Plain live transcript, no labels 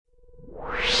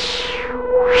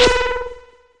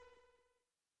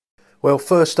Well,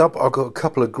 first up, I've got a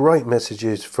couple of great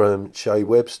messages from Jay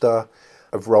Webster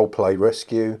of Roleplay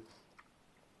Rescue.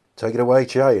 Take it away,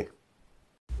 Jay.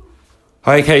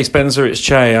 Hi, Kate Spencer, it's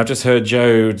Che. I just heard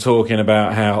Joe talking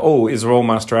about how, is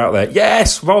Rolemaster out there?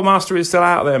 Yes, Rolemaster is still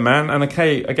out there, man. And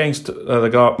okay, Against the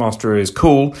Dark Master is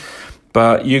cool,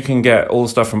 but you can get all the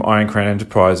stuff from Iron Crown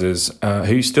Enterprises,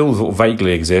 who still sort of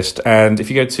vaguely exist. And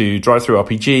if you go to Drive-Thru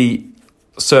RPG,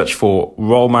 search for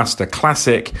Rolemaster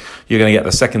Classic, you're going to get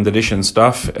the second edition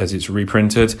stuff as it's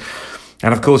reprinted.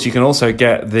 And of course, you can also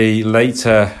get the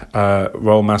later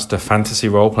Rolemaster fantasy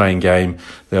role-playing game,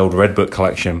 the old Red Book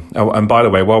collection. Oh, and by the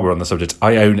way, while we're on the subject,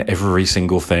 I own every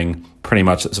single thing pretty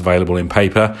much that's available in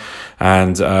paper.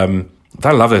 And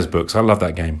I love those books. I love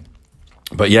that game.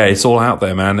 But yeah, it's all out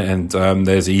there, man. And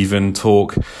there's even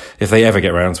talk, if they ever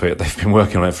get around to it, they've been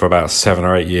working on it for about 7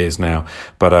 or 8 years now.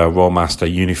 But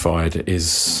Rolemaster Unified is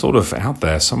sort of out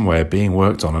there somewhere being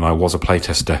worked on. And I was a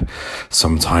playtester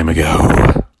some time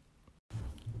ago.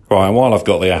 Right, and while I've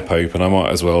got the app open, I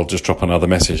might as well just drop another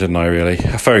message, hadn't I, really?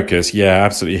 Focus, yeah,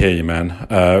 absolutely hear you, man.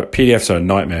 PDFs are a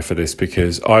nightmare for this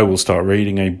because I will start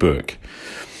reading a book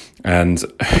and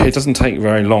it doesn't take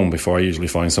very long before I usually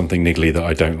find something niggly that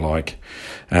I don't like.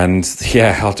 And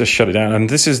yeah, I'll just shut it down. And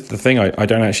this is the thing, I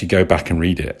don't actually go back and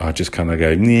read it. I just kind of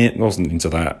go, nah, wasn't into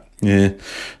that. Yeah,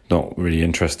 not really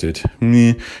interested.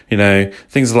 You know,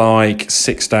 things like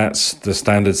 6 stats, the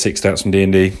standard 6 stats from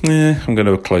D&D. I'm going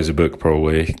to close a book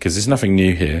probably because there's nothing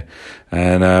new here.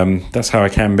 And that's how I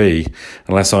can be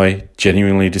unless I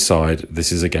genuinely decide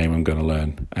this is a game I'm going to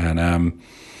learn. And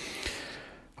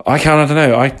I don't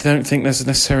know. I don't think there's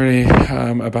necessarily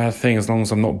a bad thing as long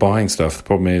as I'm not buying stuff. The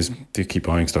problem is, I do keep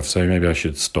buying stuff, so maybe I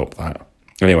should stop that.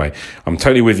 Anyway, I'm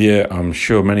totally with you. I'm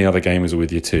sure many other gamers are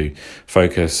with you too.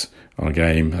 Focus on a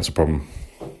game. That's a problem.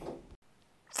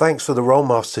 Thanks for the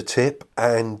Rolemaster tip.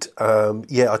 And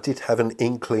I did have an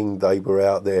inkling they were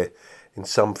out there in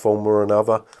some form or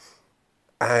another.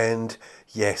 And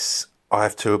yes, I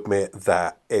have to admit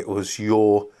that it was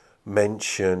your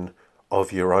mention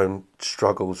of your own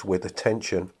struggles with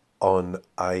attention on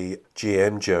a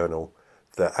GM journal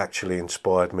that actually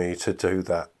inspired me to do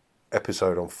that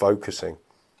episode on focusing.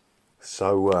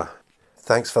 So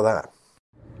thanks for that.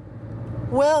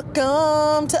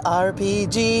 Welcome to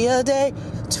RPGaDAY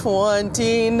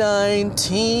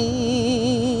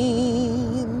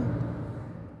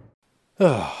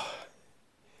 2019.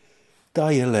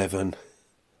 Day 11.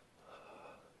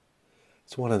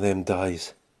 It's one of them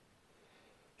days.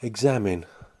 Examine,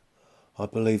 I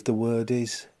believe the word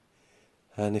is,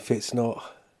 and if it's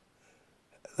not,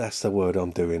 that's the word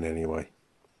I'm doing anyway.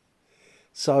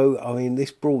 So, this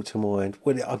brought to mind,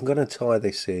 I'm going to tie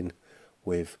this in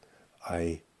with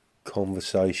a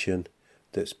conversation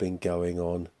that's been going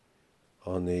on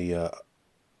the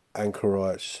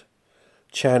Anchorites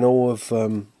channel of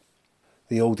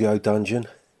the Audio Dungeon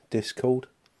Discord.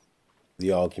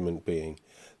 The argument being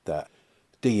that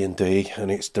D&D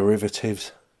and its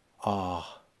derivatives are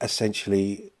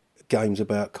essentially games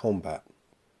about combat.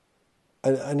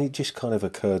 And it just kind of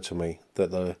occurred to me that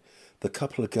the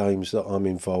couple of games that I'm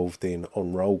involved in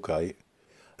on Rollgate,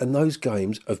 and those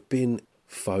games have been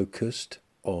focused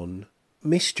on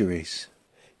mysteries,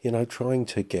 trying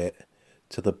to get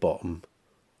to the bottom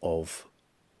of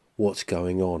what's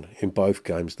going on in both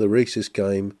games. The Rhesus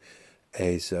game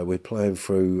is we're playing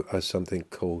through something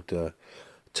called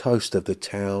Toast of the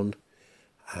Town,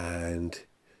 and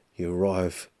you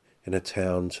arrive in a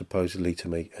town supposedly to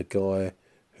meet a guy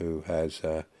who has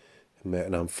met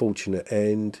an unfortunate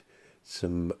end.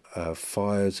 Some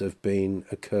fires have been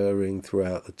occurring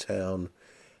throughout the town,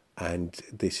 and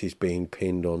this is being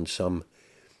pinned on some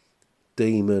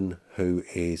demon who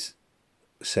is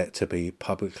set to be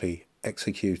publicly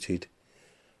executed.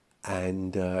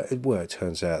 And it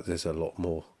turns out there's a lot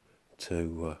more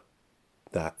to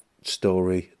that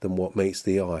story than what meets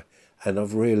the eye. And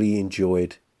I've really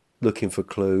enjoyed looking for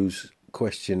clues,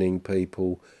 questioning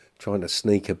people, trying to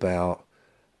sneak about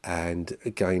and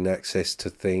gain access to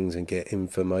things and get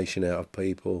information out of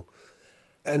people.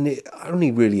 And it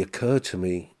only really occurred to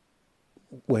me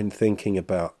when thinking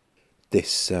about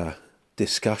this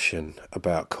discussion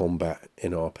about combat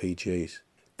in RPGs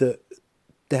that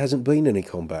there hasn't been any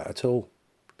combat at all.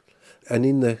 And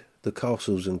in the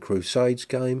Castles and Crusades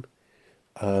game,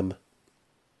 there's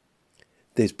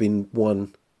been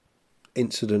one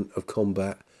incident of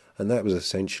combat, and that was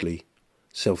essentially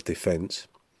self-defense.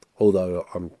 Although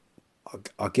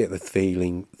I get the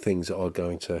feeling things are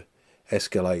going to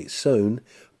escalate soon,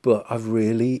 but I've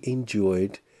really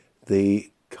enjoyed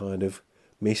the kind of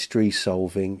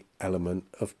mystery-solving element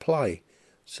of play.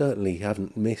 Certainly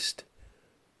haven't missed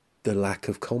the lack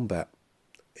of combat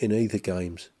in either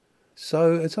games.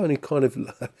 So it's only kind of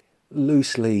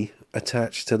loosely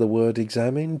attached to the word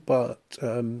examine, but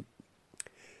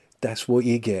that's what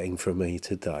you're getting from me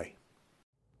today.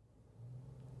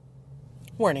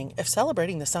 Warning, if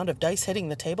celebrating the sound of dice hitting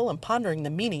the table and pondering the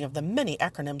meaning of the many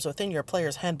acronyms within your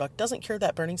player's handbook doesn't cure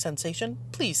that burning sensation,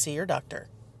 please see your doctor.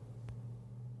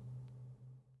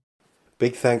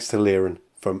 Big thanks to Liren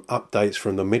from Updates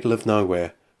from the Middle of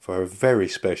Nowhere for her very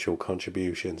special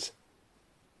contributions.